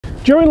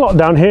During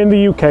lockdown here in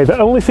the UK, the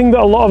only thing that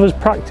a lot of us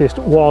practiced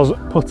was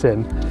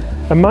putting,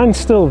 and mine's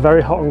still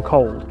very hot and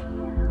cold.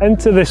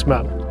 Enter this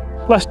man.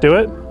 Let's do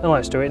it. And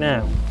let's do it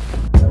now.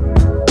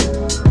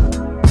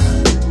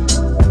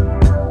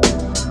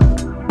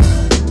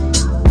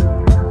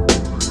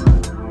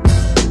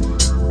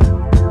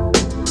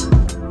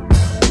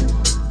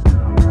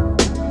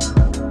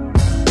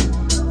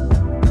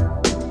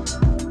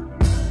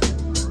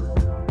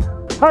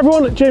 Hi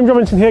everyone, James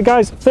Robinson here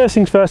guys. First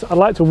things first, I'd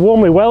like to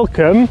warmly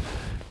welcome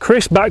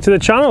Chris back to the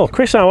channel.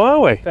 Chris, how are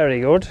we?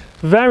 Very good.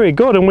 Very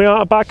good, and we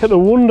are back at the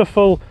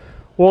wonderful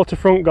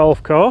waterfront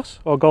golf course,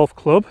 or golf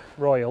club.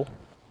 Royal.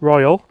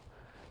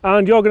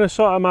 And you're going to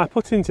sort out my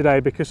putting today,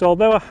 because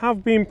although I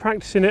have been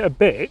practicing it a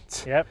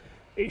bit, Yep.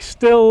 it's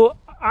still,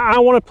 I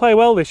want to play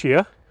well this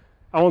year.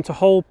 I want to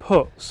hold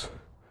putts.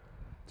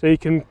 So you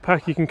can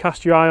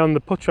cast your eye on the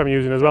putter I'm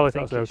using as well, if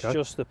that's okay. It's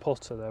just the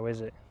putter though,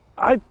 is it?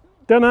 I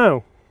don't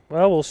know.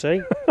 Well, we'll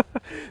see.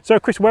 So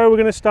Chris, where are we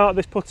going to start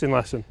this putting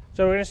lesson?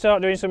 So we're going to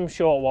start doing some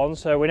short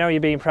ones. So we know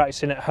you've been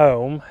practicing at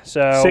home.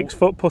 So 6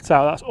 foot put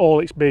out, that's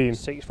all it's been.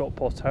 6 foot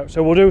putt out.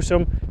 So we'll do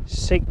some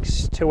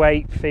 6 to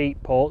 8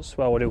 feet putts.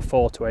 Well, we'll do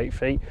 4 to 8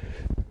 feet.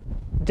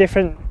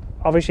 Different,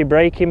 obviously,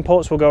 breaking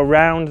putts. We'll go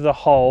round the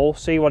hole,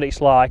 see what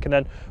it's like. And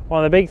then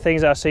one of the big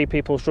things that I see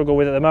people struggle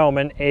with at the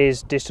moment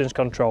is distance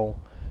control.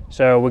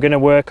 So we're going to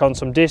work on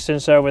some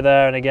distance over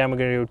there. And again, we're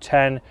going to do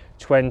 10,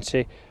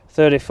 20,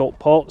 30 foot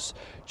putts,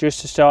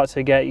 just to start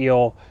to get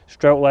your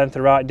stroke length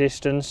the right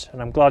distance.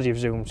 And I'm glad you've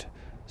zoomed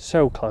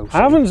so close. I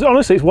haven't,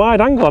 honestly, it's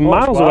wide angle. I'm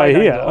miles away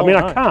here. I mean,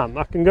 right.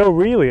 I can go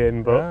really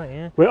in, but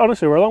yeah. we're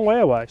a long way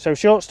away. So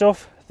short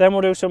stuff, then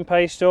we'll do some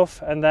pace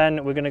stuff, and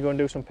then we're going to go and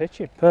do some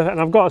pitching. Perfect.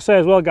 And I've got to say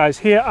as well, guys,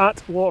 here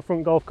at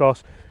Waterfront Golf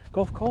Course,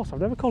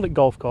 I've never called it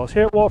golf course.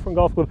 Here at Waterfront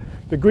Golf Club,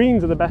 the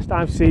greens are the best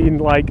I've seen,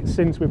 like,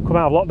 since we've come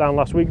out of lockdown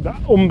last week.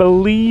 That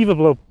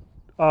unbelievable.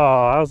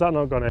 Oh, how's that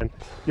not gone in?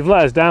 You've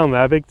let us down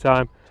there, big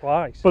time.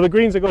 Twice. But the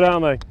greens are good,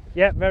 aren't they?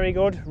 Yeah, very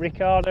good.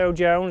 Ricardo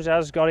Jones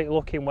has got it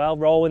looking well,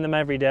 rolling them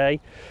every day.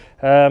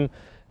 And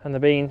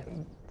they've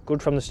been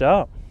good from the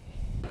start.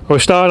 We're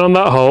starting on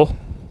that hole.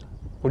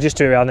 We'll just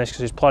do it on this because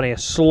there's plenty of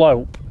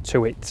slope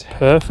to it.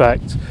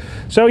 Perfect.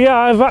 So yeah,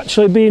 I've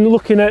actually been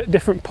looking at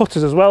different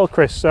putters as well,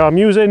 Chris. So I'm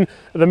using, at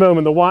the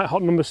moment, the White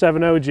Hot number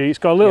 7 OG. It's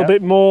got a little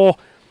bit more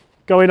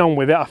going on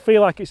with it. I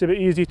feel like it's a bit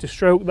easier to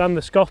stroke than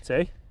the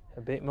Scotty.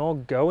 A bit more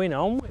going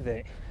on with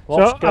it.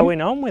 What's going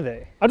on with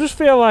it? I just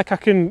feel like I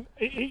can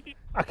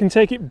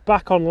take it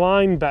back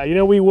online better. You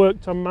know, we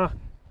worked on my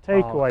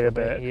takeaway a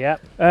bit.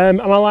 Yep. Am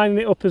I lining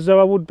it up as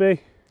though I would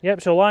be?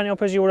 Yep, so line it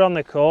up as you would on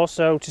the course.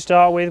 So to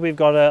start with, we've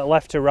got a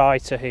left to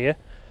righter here.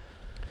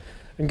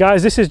 And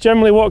guys, this is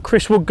generally what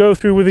Chris would go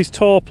through with his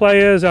tour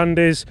players and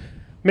his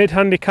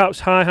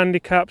mid-handicaps, high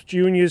handicaps,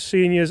 juniors,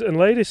 seniors and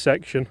ladies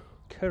section.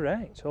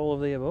 Correct, all of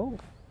the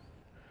above.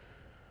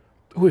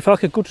 Oh, it felt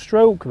like a good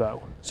stroke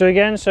though. So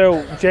again,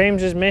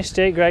 James has missed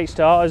it, great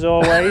start as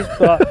always,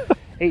 but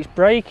it's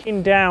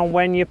breaking down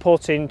when you're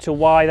putting to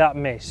why that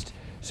missed.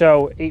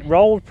 So it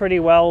rolled pretty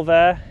well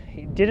there,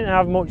 it didn't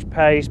have much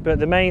pace, but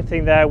the main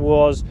thing there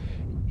was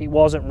it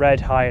wasn't read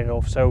high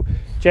enough. So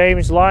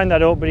James lined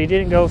that up, but he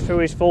didn't go through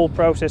his full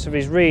process of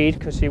his read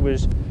because he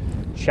was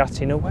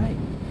chatting away.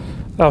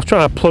 I was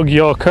trying to plug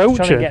your coaching.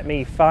 Trying to get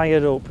me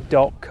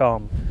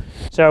firedup.com.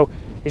 So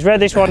he's read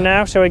this one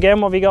now, so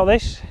again, what have you got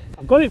this?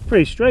 I've got it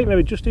pretty straight,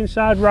 maybe just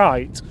inside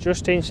right.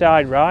 Just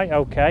inside right,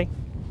 okay.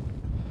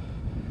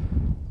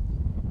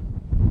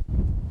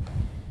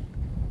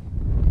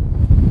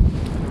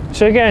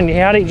 So again, he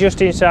had it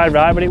just inside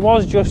right, but it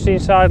was just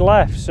inside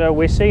left, so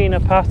we're seeing a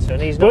pattern.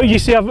 He's not... Well, you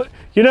see,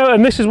 you know,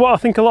 and this is what I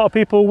think a lot of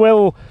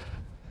people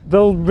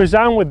they'll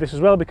resound with this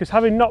as well, because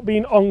having not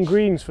been on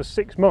greens for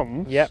 6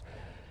 months, yep,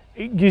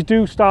 you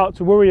do start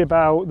to worry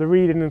about the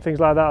reading and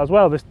things like that as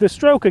well. The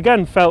stroke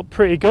again felt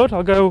pretty good.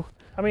 I'll go.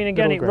 I mean,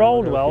 again, it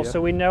rolled well, so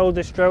we know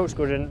the stroke's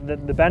good,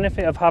 and the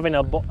benefit of having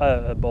a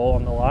ball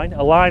on the line,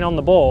 a line on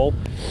the ball,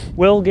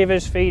 will give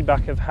us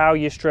feedback of how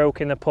you're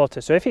stroking the putter.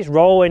 So if it's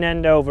rolling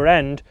end over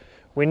end,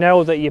 we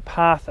know that your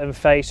path and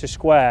face are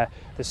square.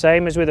 The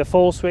same as with a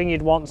full swing,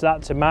 you'd want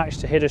that to match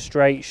to hit a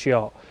straight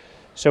shot.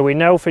 So we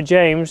know for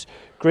James,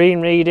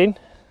 green reading.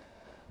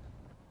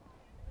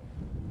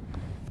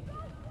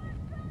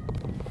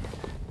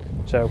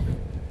 So,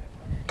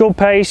 good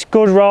pace,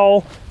 good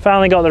roll,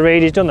 finally got the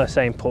read. He's done the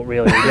same putt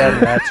really again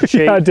there to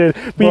cheat. Yeah, I did,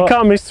 but you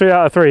can't miss 3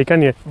 out of 3,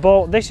 can you?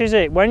 But this is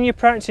it, when you're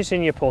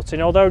practicing your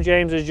putting, although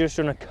James has just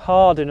done a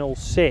cardinal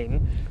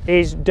sin,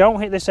 is don't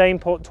hit the same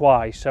putt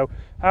twice. So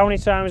how many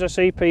times I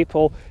see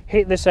people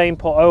hit the same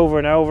putt over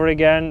and over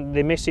again,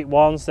 they miss it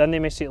once, then they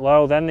miss it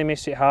low, then they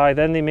miss it high,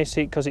 then they miss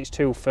it because it's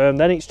too firm,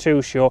 then it's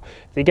too short.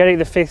 They get it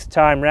the 5th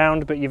time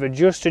round, but you've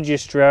adjusted your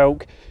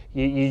stroke,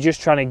 you're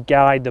just trying to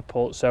guide the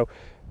putt. So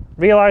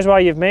realise why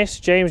you've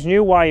missed. James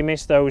knew why he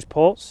missed those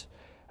putts,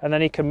 and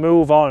then he can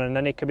move on, and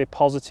then he can be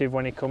positive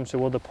when he comes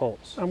to other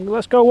putts.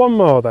 Let's go one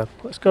more then.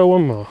 Let's go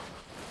one more.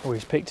 Oh,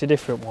 he's picked a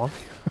different one.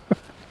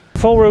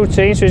 full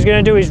routine, so he's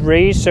going to do his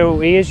reads, so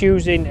he is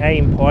using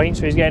aim point,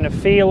 so he's getting a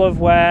feel of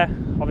where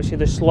obviously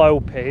the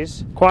slope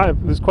is.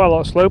 There's quite a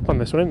lot of slope on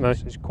this one, isn't there?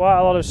 So there's quite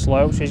a lot of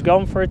slope, so he's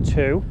gone for a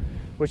 2,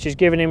 which is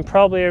giving him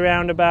probably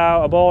around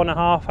about a ball and a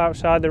half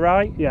outside the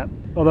right. Yeah,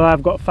 although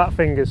I've got fat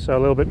fingers, so a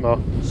little bit more.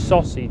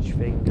 Sausage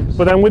fingers.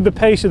 But then with the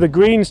pace of the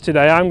greens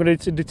today, I'm going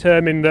to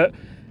determine that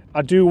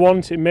I do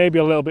want it maybe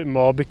a little bit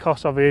more,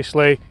 because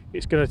obviously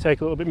it's going to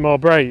take a little bit more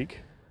break.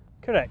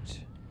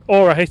 Correct.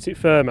 Or I hit it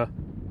firmer.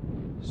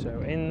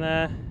 So in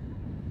there.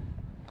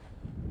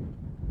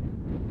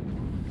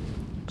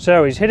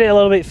 So he's hit it a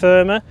little bit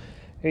firmer.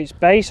 It's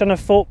based on a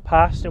foot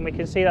past, and we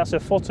can see that's a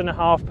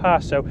 1.5 foot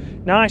pass. So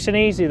nice and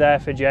easy there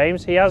for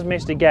James. He has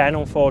missed again,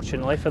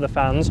 unfortunately, for the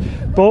fans,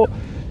 but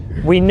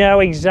we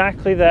know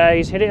exactly there.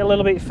 He's hit it a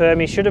little bit firm.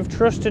 He should have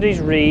trusted his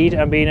read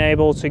and been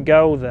able to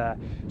go there.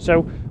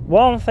 So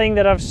one thing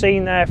that I've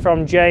seen there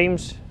from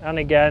James, and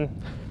again,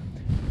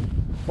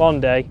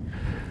 one day,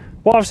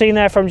 what I've seen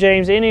there from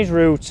James in his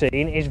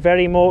routine is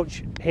very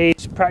much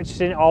his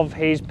practicing of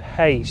his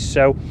pace.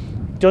 So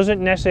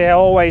doesn't necessarily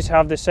always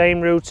have the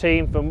same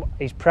routine from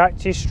his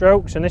practice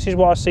strokes, and this is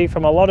what I see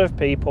from a lot of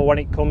people when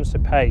it comes to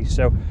pace.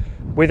 So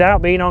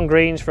without being on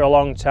greens for a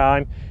long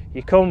time,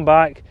 you come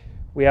back,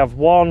 we have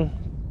one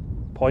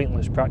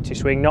pointless practice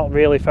swing, not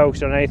really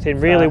focused on anything,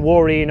 really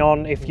worrying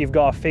on if you've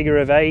got a figure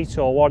of 8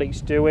 or what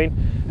it's doing,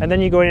 and then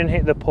you go in and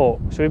hit the putt.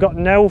 So we've got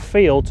no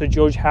feel to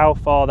judge how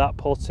far that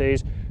putt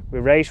is. We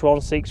race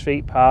 1 6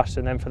 feet past,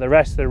 and then for the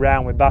rest of the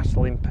round we're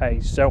battling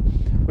pace. So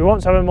we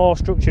want to have a more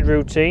structured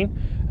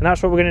routine, and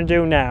that's what we're going to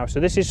do now. So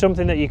this is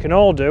something that you can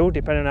all do,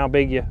 depending on how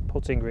big your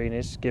putting green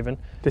is given.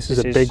 This is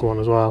a big one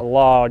as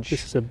well.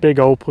 This is a big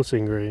old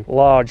putting green.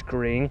 Large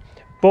green.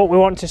 But we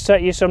want to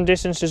set you some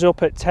distances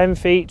up at 10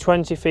 feet,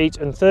 20 feet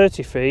and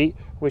 30 feet,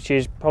 which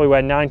is probably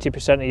where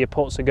 90% of your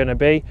putts are going to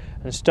be,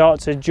 and start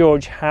to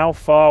judge how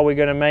far we're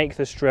going to make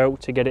the stroke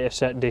to get it a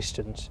set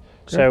distance.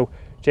 Great. So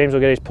James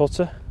will get his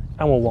putter,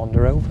 and we'll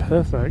wander over.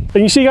 Perfect.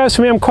 And you see, guys,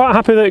 for me, I'm quite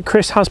happy that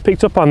Chris has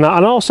picked up on that,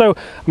 and also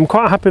I'm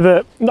quite happy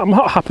that, I'm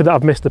not happy that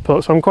I've missed the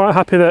putt, so I'm quite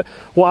happy that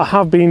what I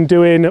have been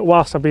doing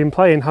whilst I've been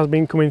playing has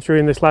been coming through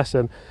in this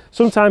lesson.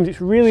 Sometimes it's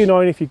really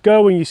annoying if you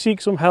go and you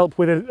seek some help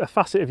with a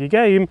facet of your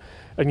game,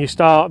 and you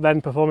start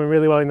then performing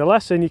really well in the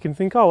lesson, you can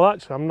think, oh, well,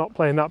 actually, I'm not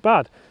playing that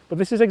bad. But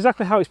this is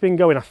exactly how it's been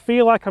going. I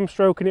feel like I'm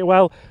stroking it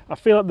well. I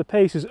feel like the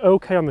pace is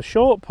okay on the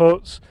short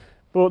putts,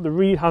 but the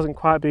read hasn't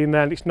quite been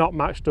there, and it's not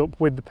matched up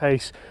with the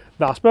pace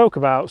that I spoke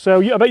about.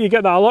 So I bet you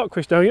get that a lot,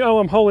 Chris, don't you? Oh,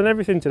 I'm holding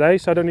everything today,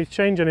 so I don't need to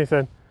change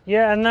anything.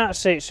 Yeah, and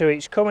that's it. So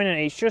it's coming and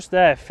it's just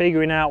there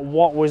figuring out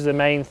what was the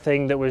main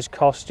thing that was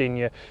costing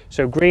you.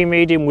 So green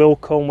reading will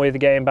come with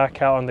getting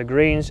back out on the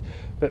greens,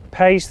 but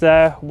pace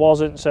there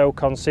wasn't so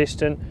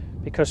consistent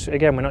because,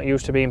 again, we're not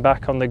used to being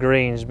back on the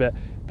greens. But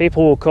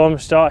people will come,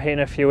 start hitting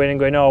a few in and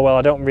going, oh, well,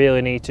 I don't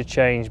really need to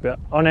change. But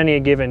on any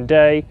given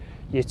day,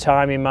 your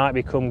timing might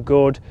become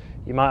good.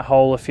 You might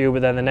hole a few,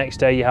 but then the next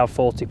day you have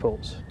 40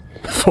 putts.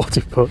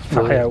 40 putts.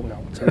 I hope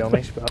not, to be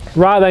honest. But.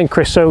 Right then,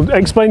 Chris, so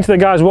explain to the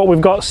guys what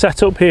we've got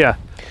set up here.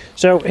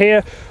 So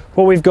here,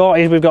 what we've got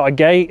is we've got a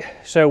gate.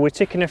 So we're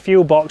ticking a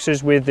few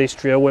boxes with this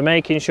drill. We're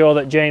making sure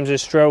that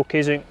James's stroke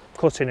isn't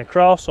cutting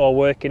across or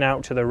working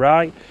out to the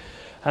right.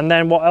 And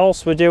then what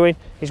else we're doing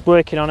is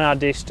working on our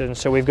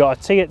distance. So we've got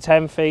a tee at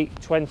 10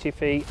 feet, 20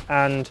 feet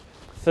and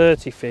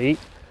 30 feet.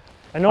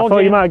 And I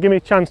thought you might give me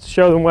a chance to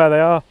show them where they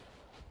are.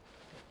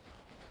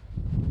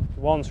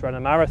 Once ran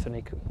a marathon,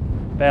 he could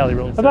barely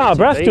run 30 I'm out of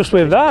breath feet, just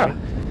with that.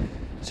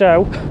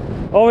 So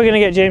all we're going to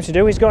get James to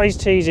do, he's got his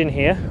tees in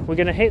here. We're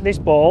going to hit this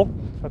ball.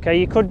 Okay,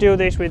 you could do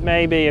this with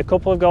maybe a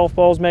couple of golf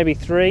balls, maybe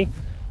 3.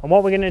 And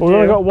what we're going to do... We've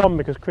only got 1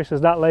 because Chris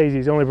is that lazy.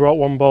 He's only brought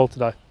 1 ball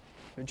today.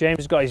 James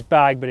has got his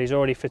bag, but he's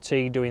already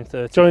fatigued doing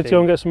 30 Do you want to go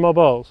and get some more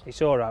balls?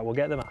 It's all right, we'll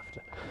get them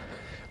after.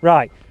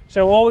 Right,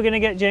 so all we're going to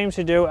get James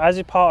to do as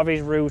a part of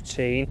his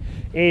routine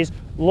is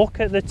look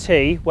at the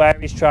tee where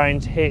he's trying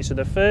to hit. So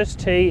the first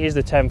tee is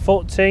the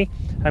 10-foot tee.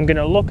 I'm going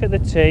to look at the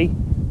tee.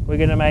 We're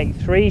going to make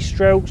 3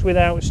 strokes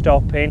without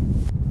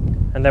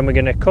stopping, and then we're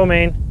going to come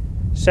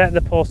in, set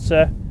the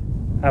putter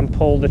and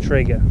pull the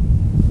trigger.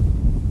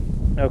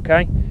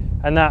 Okay,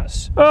 and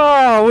that's...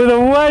 Oh, with a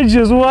wedge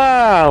as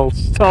well!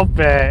 Stop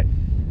it!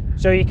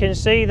 So you can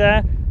see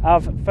there,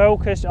 I've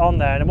focused on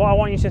there, and what I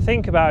want you to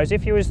think about is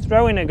if you was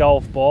throwing a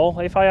golf ball,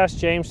 if I asked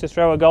James to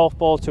throw a golf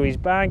ball to his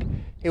bag,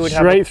 he would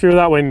straight through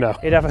that window.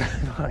 He'd have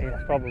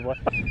yeah, probably.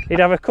 He'd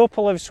have a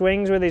couple of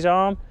swings with his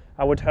arm,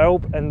 I would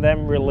hope, and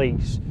then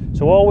release.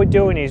 So all we're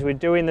doing is we're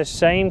doing the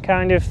same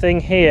kind of thing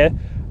here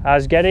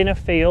as getting a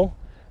feel.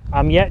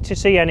 I'm yet to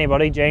see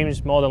anybody,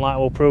 James more than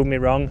likely will prove me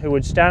wrong, who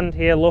would stand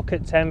here, look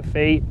at 10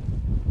 feet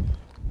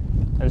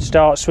and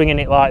start swinging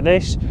it like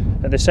this.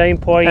 At the same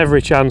point,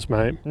 every chance,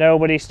 mate.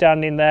 Nobody's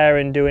standing there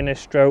and doing a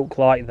stroke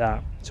like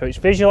that. So it's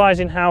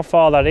visualising how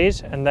far that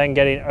is and then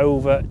getting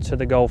over to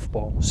the golf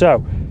ball.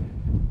 So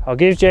I'll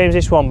give James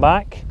this one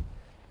back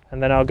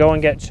and then I'll go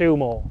and get 2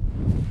 more.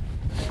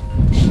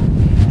 Do you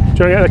want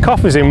to get the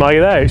coffees in while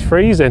you're there? It's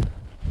freezing.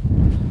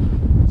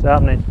 What's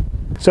happening?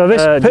 So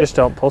this just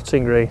on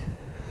putting green.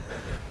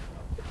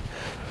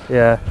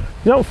 Yeah.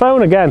 You don't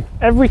phone again,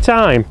 every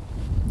time.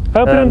 I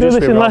hope you don't do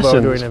this in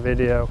lessons. Doing a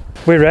video.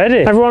 We're ready.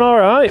 Everyone all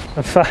right?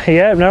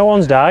 Yeah, no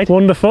one's died.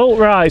 Wonderful.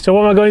 Right, so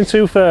what am I going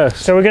to first?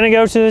 So we're going to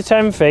go to the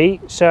 10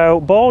 feet. So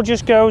ball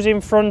just goes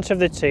in front of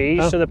the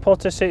tees, so the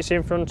putter sits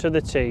in front of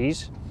the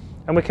tees.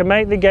 And we can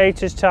make the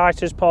gate as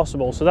tight as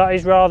possible. So that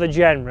is rather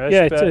generous.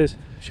 Yeah, it is.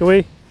 Shall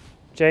we?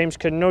 James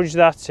can nudge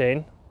that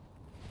in.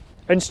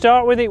 And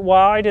start with it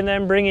wide and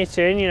then bring it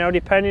in, you know,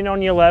 depending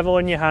on your level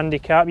and your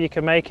handicap. You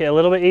can make it a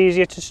little bit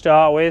easier to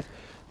start with,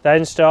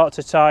 then start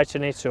to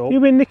tighten it up.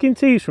 You've been nicking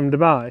tees from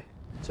Dubai?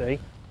 See?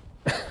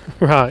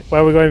 Right,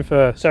 where are we going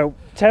first? So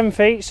 10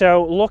 feet,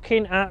 so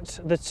looking at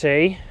the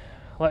tee,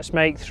 let's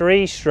make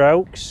 3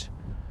 strokes,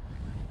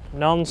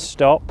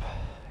 non-stop.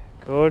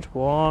 Good,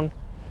 1.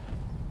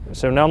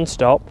 So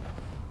non-stop,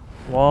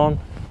 1,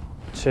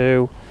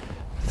 2,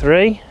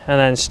 3, and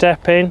then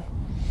step in,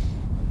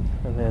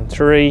 and then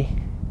 3,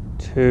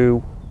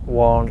 2,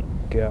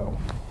 1, go.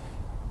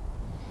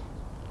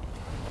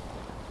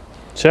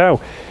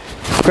 So,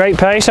 great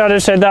pace. I'd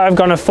have said that I've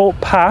gone a foot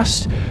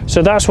past,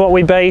 so that's what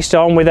we based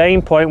on with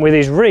aim point with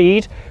his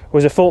read,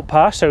 was a foot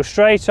past. So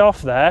straight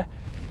off there,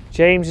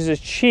 James has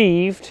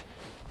achieved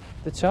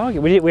the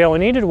target. We only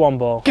needed 1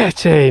 ball.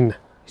 Get in!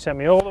 He sent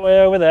me all the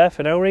way over there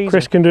for no reason.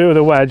 Chris can do it with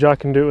a wedge, I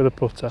can do it with a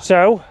putter.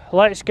 So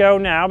let's go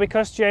now,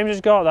 because James has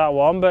got that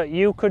one, but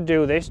you could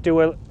do this, do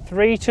a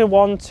 3 to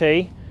 1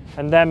 tee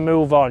and then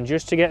move on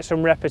just to get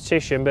some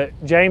repetition, but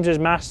James has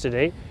mastered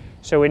it.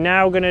 So we're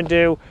now going to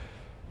do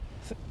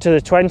to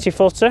the 20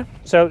 footer.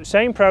 So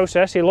same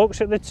process, he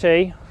looks at the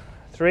tee,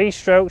 3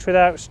 strokes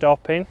without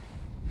stopping,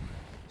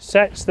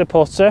 sets the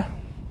putter,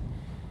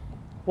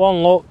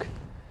 1 look,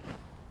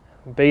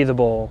 be the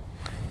ball.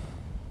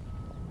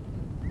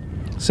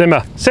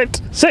 Simmer,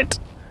 sit, sit.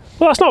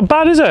 Well, that's not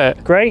bad, is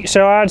it? Great,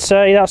 so I'd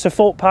say that's a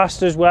foot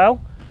past as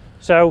well.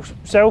 So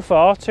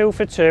far, 2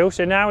 for 2.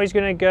 So now he's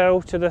going to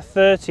go to the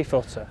 30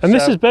 footer. And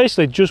this is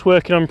basically just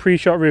working on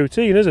pre-shot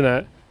routine, isn't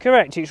it?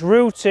 Correct, it's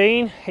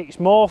routine, it's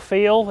more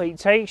feel. It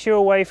takes you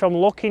away from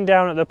looking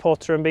down at the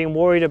putter and being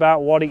worried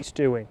about what it's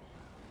doing.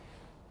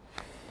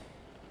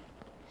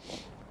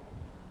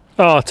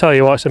 Oh, I'll tell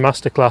you what, it's a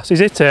masterclass. He's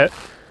hit it.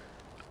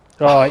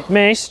 Right,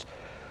 missed.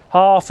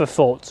 Half a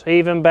foot,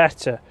 even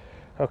better.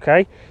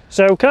 Okay,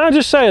 so can I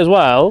just say as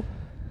well,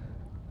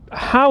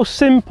 how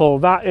simple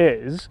that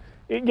is.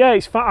 Yeah,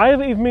 it's fine. I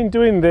haven't even been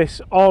doing this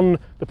on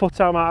the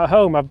putt-out mat at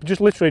home. I've just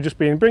literally just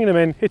been bringing them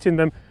in, hitting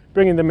them,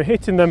 bringing them and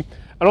hitting them.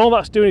 And all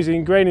that's doing is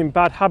ingraining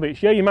bad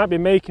habits. Yeah, you might be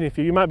making a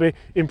few, you might be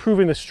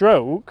improving the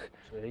stroke,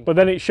 but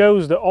then it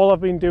shows that all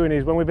I've been doing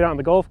is when we've been out on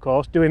the golf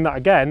course, doing that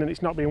again, and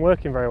it's not been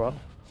working very well.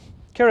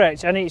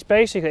 Correct, and it's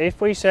basically,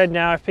 if we said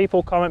now, if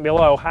people comment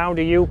below, how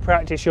do you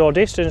practice your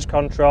distance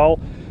control?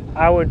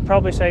 I would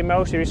probably say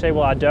most of you say,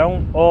 well, I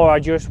don't, or I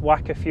just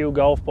whack a few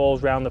golf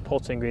balls around the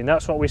putting green.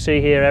 That's what we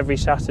see here every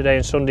Saturday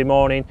and Sunday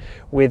morning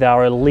with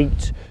our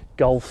elite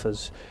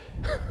golfers.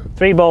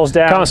 3 balls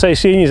down. Can't say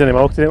seniors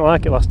anymore because they didn't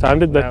like it last time,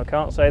 did they? No,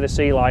 can't say the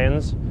Sea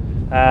Lions.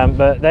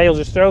 But they'll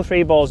just throw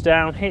 3 balls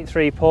down, hit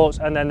 3 putts,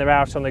 and then they're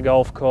out on the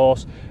golf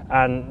course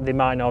and they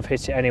might not have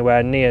hit it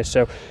anywhere near.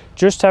 So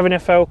just having a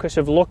focus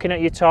of looking at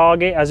your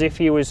target as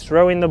if you was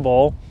throwing the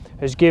ball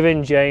has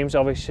given James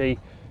obviously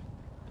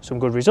some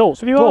good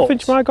results. Have you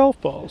half-inched my golf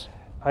balls?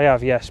 I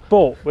have, yes,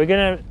 but we're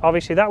going to,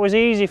 obviously that was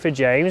easy for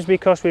James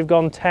because we've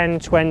gone 10,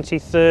 20,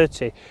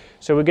 30.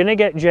 So we're going to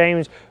get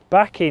James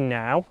back in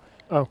now.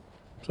 Oh,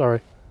 sorry.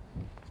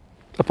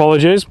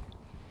 Apologies.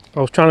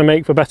 I was trying to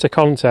make for better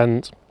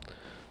content.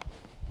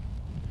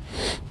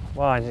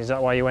 Why? Is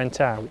that why you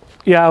went out?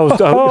 Yeah, I was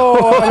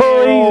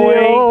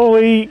easy all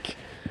week.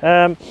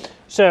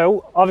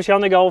 So, obviously on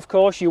the golf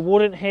course, you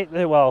wouldn't hit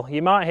the, well,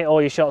 you might hit all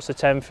your shots to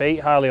 10 feet,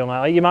 highly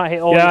unlikely. You might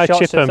hit all your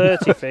shots to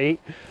 30 feet,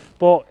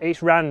 but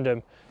it's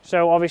random.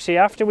 So, obviously,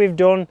 after we've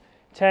done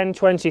 10,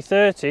 20,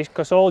 30,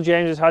 because all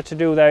James has had to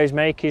do there is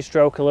make his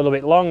stroke a little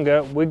bit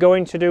longer, we're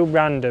going to do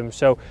random.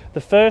 So, the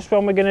first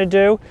one we're going to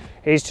do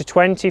is to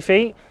 20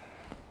 feet.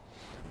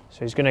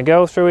 So, he's going to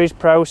go through his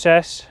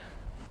process.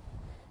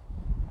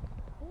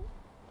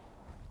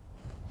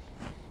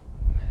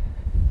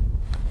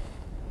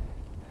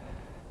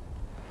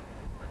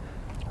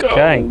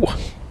 Okay,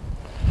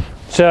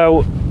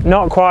 so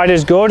not quite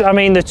as good. I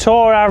mean, the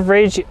tour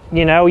average,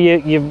 you know,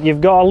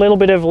 you've got a little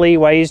bit of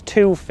leeway. Is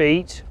 2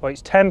 feet, or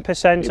it's 10% of the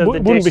distance.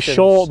 It wouldn't be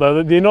short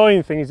though. The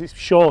annoying thing is it's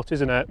short,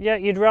 isn't it? Yeah,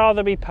 you'd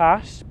rather be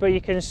past, but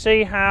you can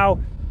see how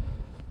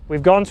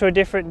we've gone to a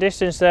different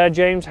distance there.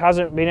 James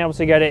hasn't been able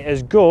to get it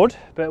as good,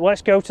 but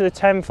let's go to the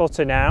 10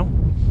 footer now.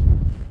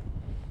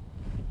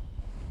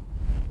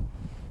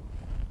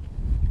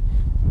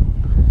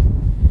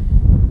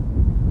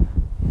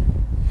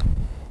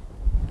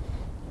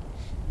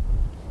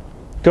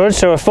 Good,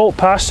 so a foot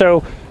pass,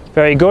 so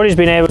very good. He's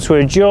been able to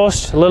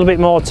adjust, a little bit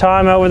more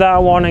time over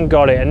that one and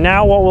got it. And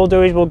now what we'll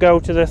do is we'll go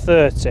to the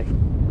 30.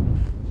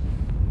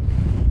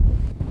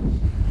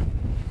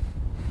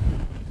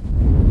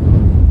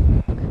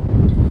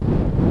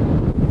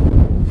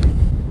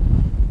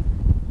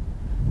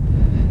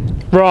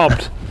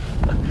 Robbed.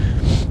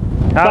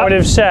 I would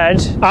have said...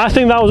 I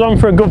think that was on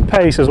for a good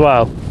pace as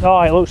well. Oh,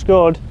 it looks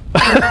good.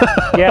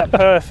 Yeah,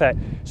 perfect.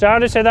 So I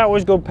would have said that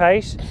was good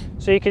pace.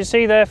 So you can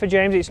see there for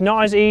James, it's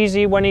not as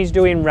easy when he's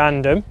doing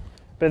random,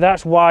 but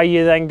that's why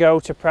you then go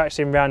to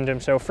practicing random.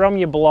 So from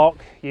your block,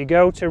 you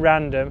go to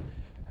random,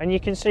 and you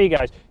can see,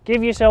 guys,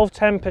 give yourself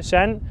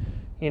 10%,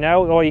 you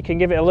know, or you can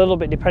give it a little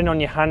bit, depending on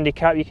your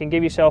handicap, you can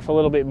give yourself a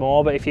little bit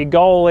more. But if your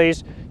goal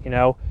is, you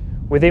know,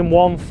 within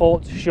 1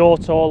 foot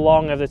short or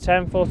long of the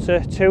 10 footer,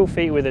 2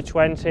 feet with a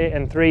 20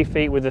 and 3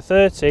 feet with a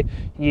 30,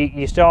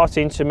 you're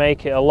starting to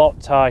make it a lot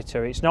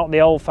tighter. It's not the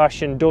old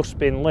fashioned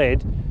dustbin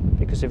lid,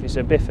 because if it's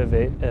a biffa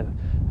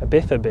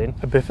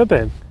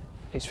bin,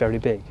 it's very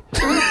big.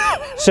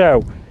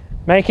 So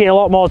make it a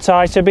lot more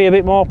tighter, be a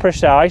bit more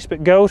precise,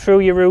 but go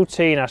through your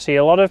routine. I see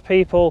a lot of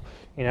people,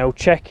 you know,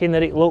 checking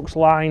that it looks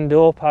lined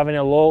up, having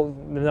a look,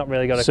 they've not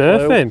really got a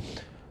Surfing.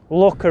 clue.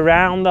 Look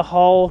around the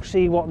hole,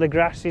 see what the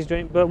grass is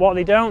doing, but what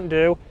they don't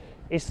do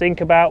is think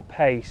about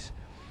pace.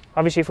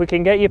 Obviously, if we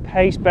can get your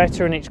pace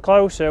better and it's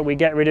closer, we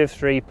get rid of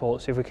 3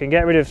 putts. If we can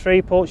get rid of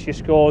 3 putts, your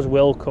scores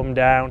will come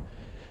down,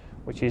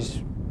 which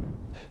is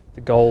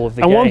the goal of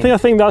the game. And one thing I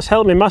think that's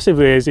helped me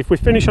massively is if we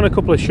finish on a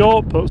couple of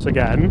short putts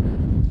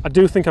again, I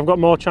do think I've got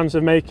more chance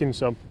of making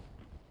some.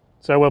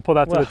 So we'll put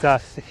that to the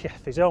test. Yeah,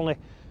 there's only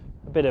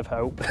a bit of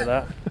hope for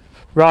that.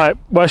 Right,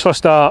 where shall I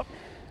start?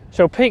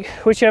 So pick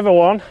whichever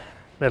one.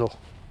 Middle.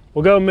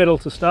 We'll go middle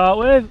to start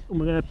with, and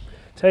we're going to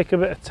take a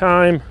bit of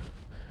time.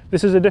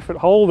 This is a different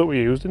hole that we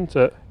used, isn't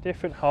it?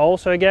 Different hole.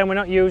 So again, we're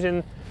not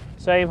using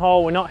the same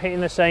hole, we're not hitting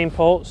the same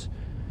putts.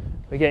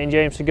 We're getting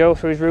James to go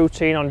through his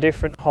routine on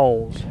different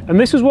holes. And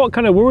this is what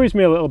kind of worries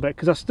me a little bit,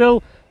 because I'm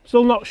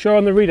still not sure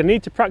on the read. I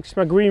need to practice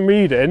my green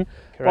reading.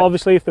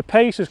 Obviously, if the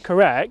pace is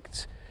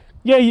correct,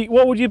 yeah,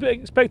 what would you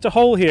expect a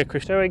hole here,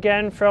 Chris? So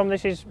again, from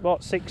this is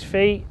what, 6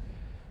 feet?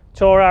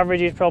 Tour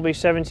average is probably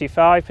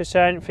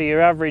 75%. For your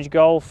average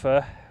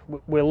golfer,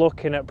 we're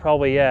looking at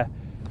probably, yeah,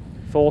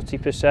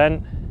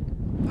 40%.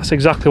 That's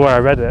exactly where I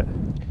read it.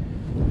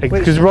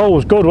 Because the roll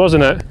was good,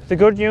 wasn't it? The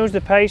good news, the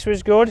pace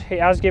was good.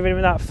 It has given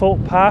him that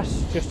foot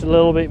pass, just a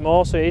little bit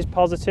more, so it is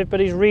positive, but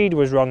his read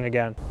was wrong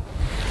again.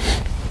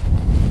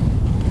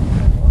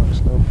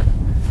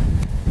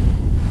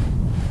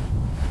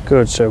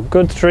 Good, so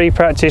good 3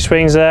 practice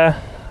swings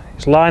there.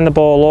 He's lined the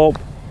ball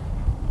up.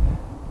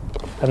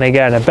 And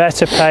again, a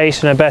better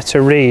pace and a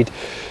better read.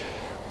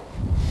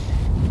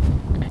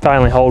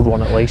 Finally hold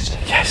one at least.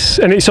 Yes,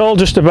 and it's all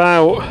just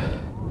about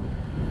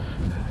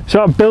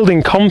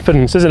building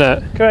confidence, isn't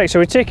it? Correct, so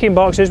we're ticking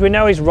boxes. We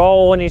know his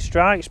roll and his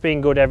strike's been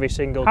good every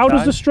single time. How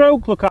does the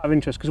stroke look out of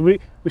interest? Because we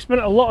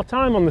spent a lot of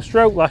time on the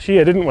stroke last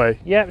year, didn't we?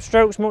 Yep,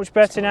 stroke's much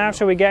better now,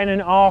 so we're getting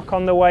an arc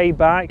on the way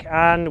back,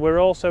 and we're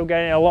also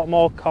getting a lot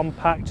more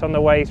compact on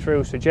the way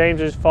through. So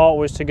James's thought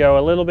was to go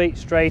a little bit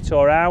straight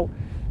or out,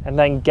 and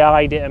then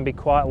guide it and be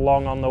quite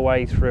long on the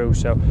way through.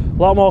 So a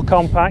lot more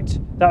compact,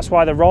 that's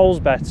why the roll's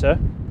better.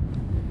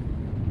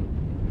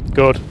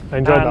 Good, I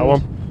enjoyed that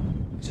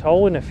one. It's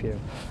holding a few.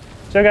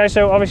 So guys,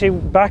 so obviously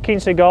back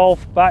into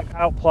golf, back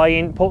out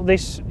playing, put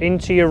this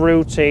into your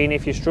routine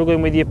if you're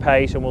struggling with your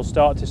pace, and we'll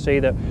start to see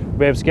that we'll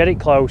be able to get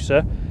it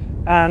closer,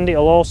 and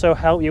it'll also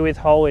help you with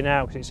holing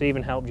out, because it's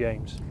even helped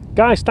James.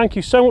 Guys, thank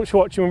you so much for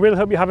watching. We really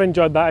hope you have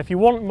enjoyed that. If you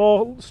want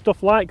more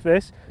stuff like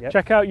this,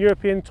 check out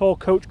European Tour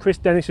coach Chris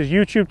Dennis's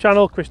YouTube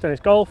channel, Chris Dennis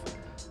Golf.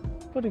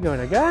 Bloody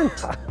going again.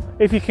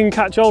 If you can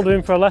catch hold of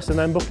him for a lesson,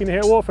 then book in here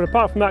at Watford.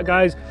 Apart from that,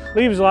 guys,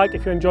 leave us a like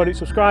if you enjoyed it,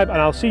 subscribe, and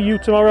I'll see you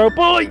tomorrow.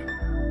 Bye!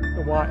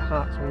 The white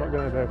hat, so I'm not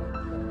going to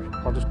do.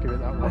 I'll just give it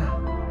that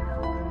one.